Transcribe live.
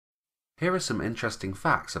Here are some interesting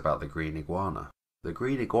facts about the green iguana. The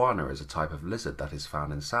green iguana is a type of lizard that is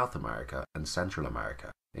found in South America and Central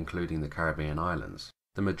America, including the Caribbean islands.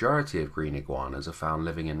 The majority of green iguanas are found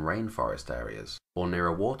living in rainforest areas, or near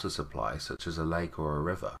a water supply such as a lake or a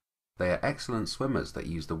river. They are excellent swimmers that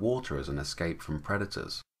use the water as an escape from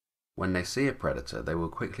predators. When they see a predator, they will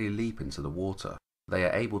quickly leap into the water. They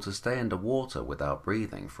are able to stay underwater without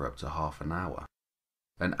breathing for up to half an hour.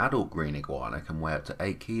 An adult green iguana can weigh up to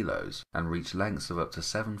 8 kilos and reach lengths of up to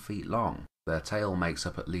 7 feet long. Their tail makes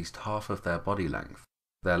up at least half of their body length.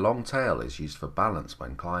 Their long tail is used for balance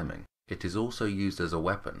when climbing. It is also used as a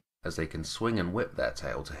weapon, as they can swing and whip their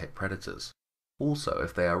tail to hit predators. Also,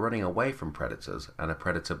 if they are running away from predators and a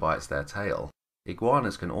predator bites their tail,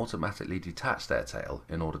 iguanas can automatically detach their tail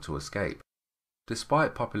in order to escape.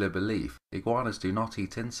 Despite popular belief, iguanas do not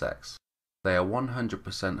eat insects. They are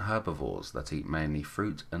 100% herbivores that eat mainly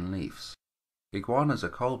fruit and leaves. Iguanas are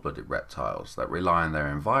cold-blooded reptiles that rely on their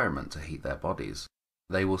environment to heat their bodies.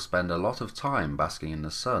 They will spend a lot of time basking in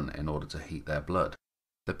the sun in order to heat their blood.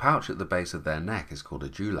 The pouch at the base of their neck is called a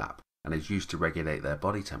dewlap and is used to regulate their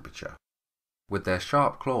body temperature. With their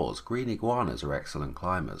sharp claws, green iguanas are excellent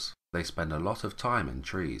climbers. They spend a lot of time in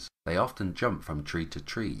trees. They often jump from tree to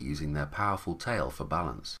tree using their powerful tail for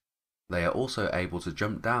balance. They are also able to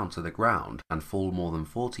jump down to the ground and fall more than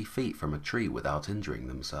 40 feet from a tree without injuring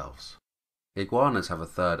themselves. Iguanas have a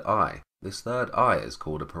third eye. This third eye is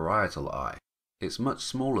called a parietal eye. It's much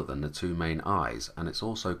smaller than the two main eyes and it's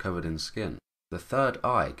also covered in skin. The third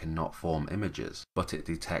eye cannot form images, but it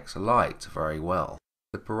detects light very well.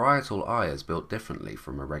 The parietal eye is built differently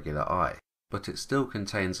from a regular eye, but it still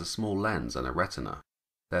contains a small lens and a retina.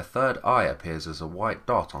 Their third eye appears as a white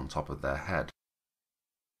dot on top of their head.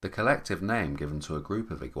 The collective name given to a group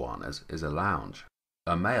of iguanas is a lounge.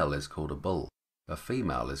 A male is called a bull, a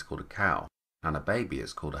female is called a cow, and a baby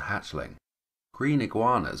is called a hatchling. Green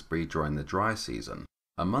iguanas breed during the dry season.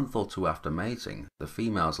 A month or two after mating, the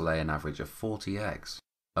females lay an average of 40 eggs.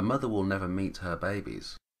 A mother will never meet her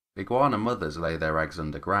babies. Iguana mothers lay their eggs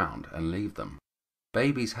underground and leave them.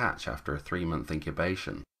 Babies hatch after a 3-month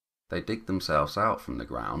incubation. They dig themselves out from the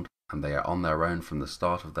ground and they are on their own from the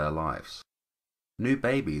start of their lives. New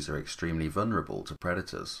babies are extremely vulnerable to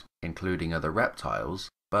predators, including other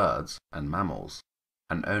reptiles, birds, and mammals,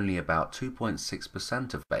 and only about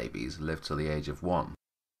 2.6% of babies live till the age of 1.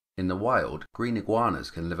 In the wild, green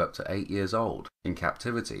iguanas can live up to 8 years old. In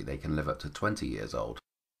captivity, they can live up to 20 years old.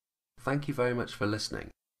 Thank you very much for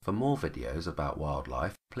listening. For more videos about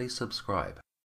wildlife, please subscribe.